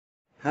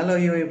Hello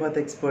UiPath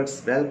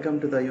experts, welcome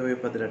to the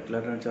UiPath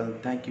Learner channel.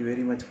 Thank you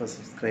very much for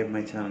subscribing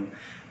my channel.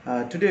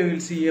 Today we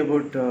will see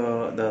about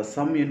the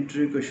some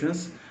interview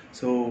questions.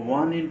 So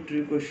one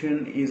interview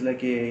question is like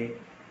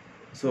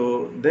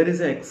there is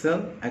a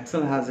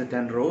Excel has a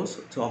 10 rows.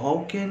 So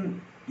how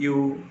can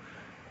you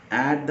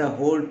add the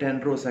whole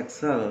 10 rows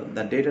Excel,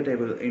 the data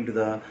table into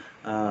the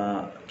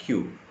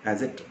queue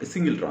as a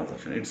single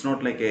transaction? It's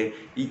not like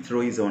each row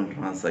is one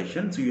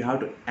transaction, so you have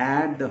to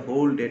add the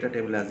whole data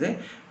table as a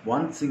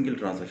one single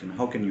transaction.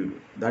 How can you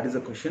do? That is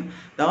the question.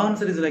 The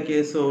answer is like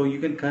so you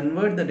can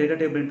convert the data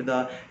table into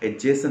a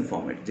JSON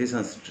format,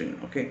 JSON string.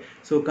 Okay,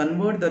 so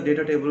convert the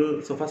data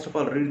table. So first of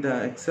all, read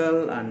the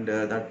Excel, and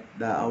that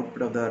the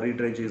output of the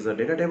read range is a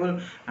data table,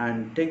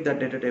 and take that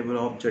data table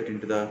object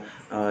into the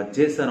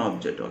JSON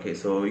object. Okay,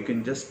 so you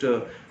can just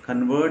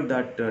convert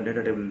that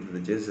data table into the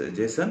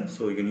JSON.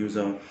 So you can use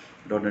a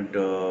 .NET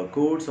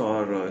codes,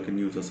 or you can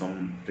use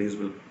some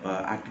reusable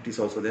activities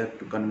also there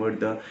to convert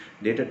the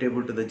data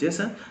table to the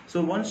JSON.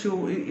 So once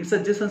it's a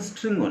JSON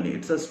string only,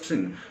 it's a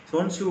string. So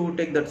once you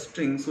take that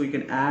string, so you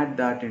can add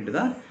that into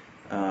the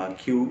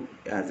queue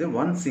as a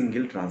one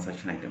single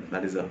transaction item.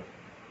 That is the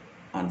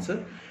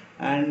answer.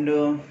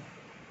 And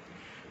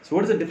so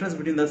what is the difference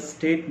between the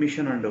state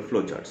machine and the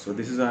flowchart? So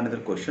this is another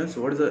question.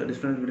 So what is the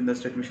difference between the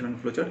state machine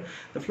and flowchart?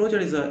 The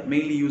flowchart is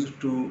mainly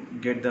used to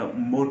get the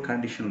more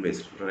conditional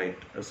based, right?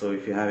 So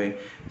if you have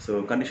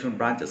conditional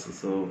branches,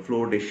 so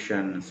flow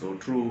decision, so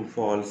true,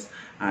 false,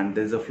 and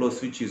there's a flow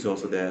switch is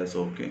also there.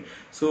 So okay,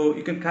 so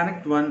you can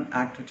connect one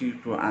activity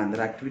to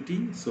another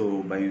activity,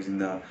 so by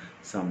using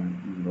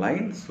some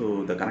line,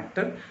 so the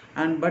connector.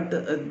 And but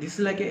this is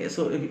like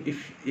so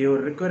if your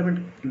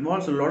requirement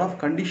involves a lot of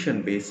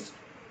condition based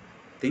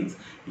things,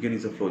 you can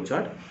use a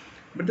flowchart.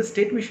 But the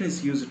state machine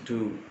is used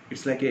to,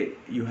 it's like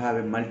you have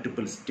a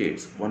multiple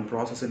states. One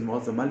process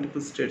involves the multiple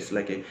states,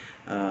 like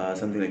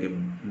something like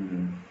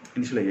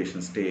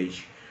initialization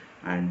stage,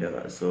 and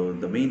so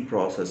the main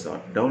process or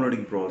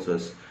downloading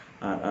process,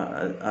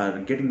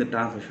 getting the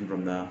transaction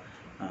from the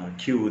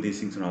queue, these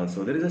things. And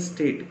also there is a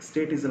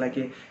state is like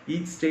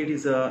each state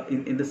is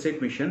in the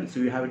state machine. So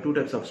you have two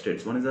types of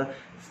states. One is a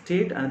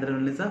state, another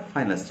one is a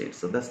final state.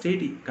 So the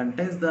state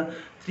contains the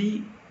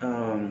three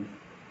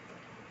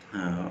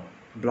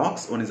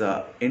blocks. One is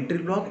a entry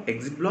block,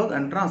 exit block,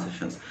 and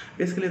transitions.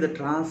 Basically the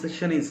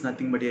transition is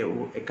nothing but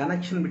a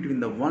connection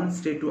between the one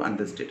state to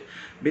another state.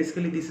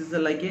 Basically this is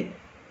like a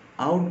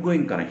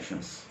outgoing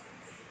connections.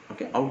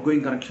 Okay,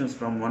 outgoing connections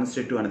from one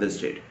state to another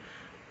state.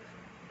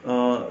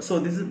 So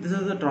this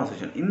is the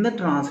transition. In the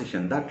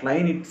transition, that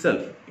line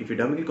itself, if you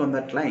double click on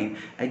that line,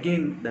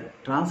 again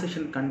that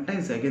transition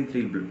contains again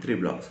three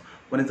blocks.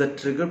 One is the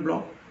trigger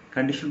block,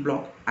 condition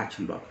block,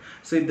 action block.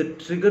 So if the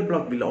trigger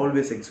block will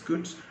always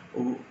execute,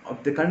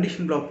 of the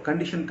condition block,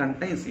 condition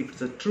contains, if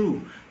it's a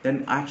true,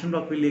 then action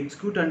block will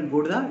execute and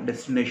go to the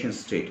destination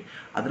state.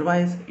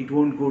 Otherwise it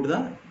won't go to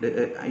the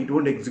it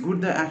won't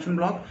execute the action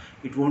block,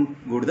 it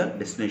won't go to the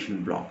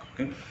destination block.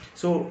 Okay,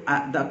 so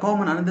the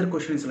common another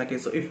question is like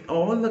so if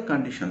all the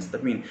conditions,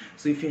 that means,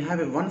 so if you have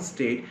a one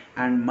state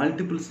and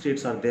multiple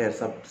states are there,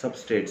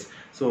 substates,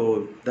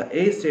 so the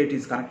A state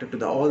is connected to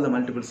the all the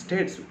multiple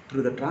states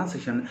through the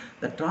transition.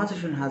 The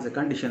transition has a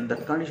condition,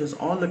 that conditions,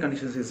 all the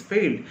conditions is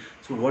failed.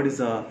 So what is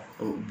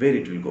where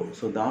it will go?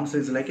 So the answer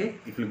is like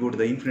it will go to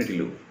the infinity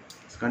loop.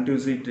 So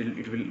continuously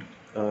it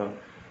will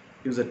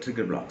use the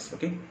trigger blocks.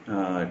 Okay,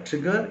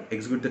 trigger,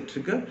 execute the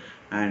trigger,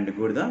 and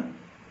go to the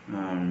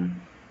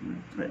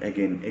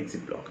again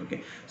exit block.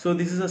 Okay, so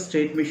this is a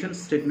state machine.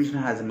 State machine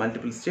has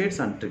multiple states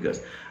and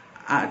triggers,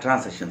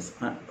 transitions,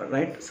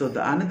 right? So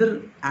the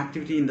another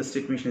activity in the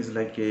state machine is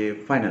like a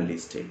finally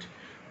state.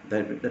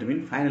 That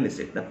means final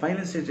state. The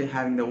final state is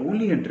having the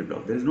only entry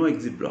block. There is no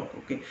exit block.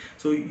 Okay,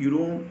 so you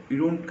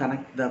don't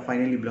connect the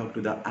finally block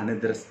to the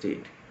another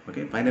state.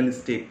 Okay, final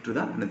state to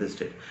the another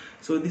state.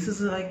 So this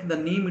is like the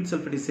name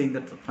itself, it is saying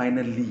that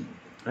finally,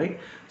 right?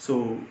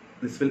 So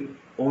this will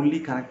only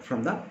connect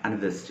from the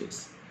another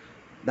states.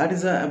 That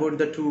is about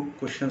the two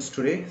questions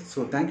today.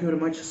 So thank you very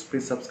much.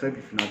 Please subscribe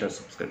if you not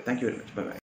subscribed. Thank you very much. Bye bye.